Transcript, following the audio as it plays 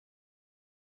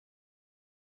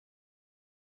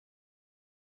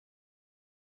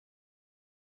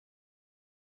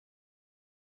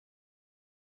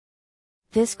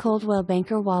This Coldwell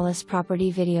Banker Wallace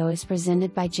property video is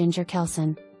presented by Ginger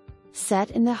Kelson.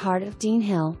 Set in the heart of Deane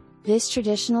Hill, this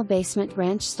traditional basement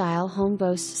ranch-style home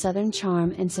boasts Southern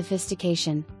charm and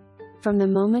sophistication. From the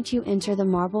moment you enter the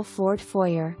marble-floored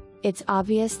foyer, it's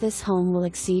obvious this home will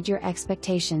exceed your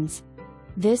expectations.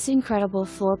 This incredible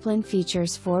floor plan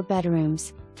features 4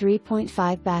 bedrooms,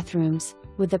 3.5 bathrooms,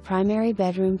 with the primary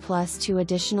bedroom plus 2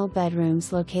 additional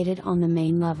bedrooms located on the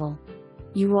main level.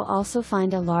 You will also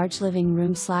find a large living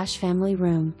room/family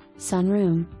room,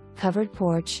 sunroom, covered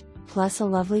porch, plus a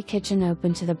lovely kitchen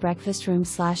open to the breakfast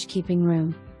room/keeping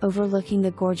room, overlooking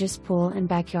the gorgeous pool and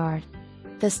backyard.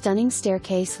 The stunning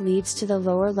staircase leads to the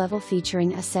lower level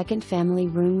featuring a second family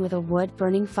room with a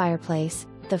wood-burning fireplace,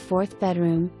 the 4th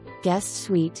bedroom, guest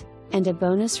suite, and a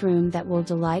bonus room that will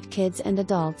delight kids and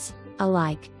adults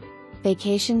alike.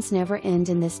 Vacations never end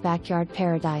in this backyard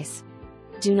paradise.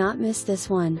 Do not miss this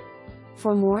one.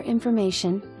 For more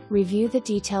information, review the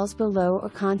details below or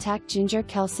contact Ginger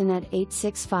Kelson at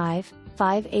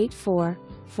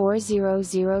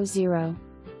 865-584-4000.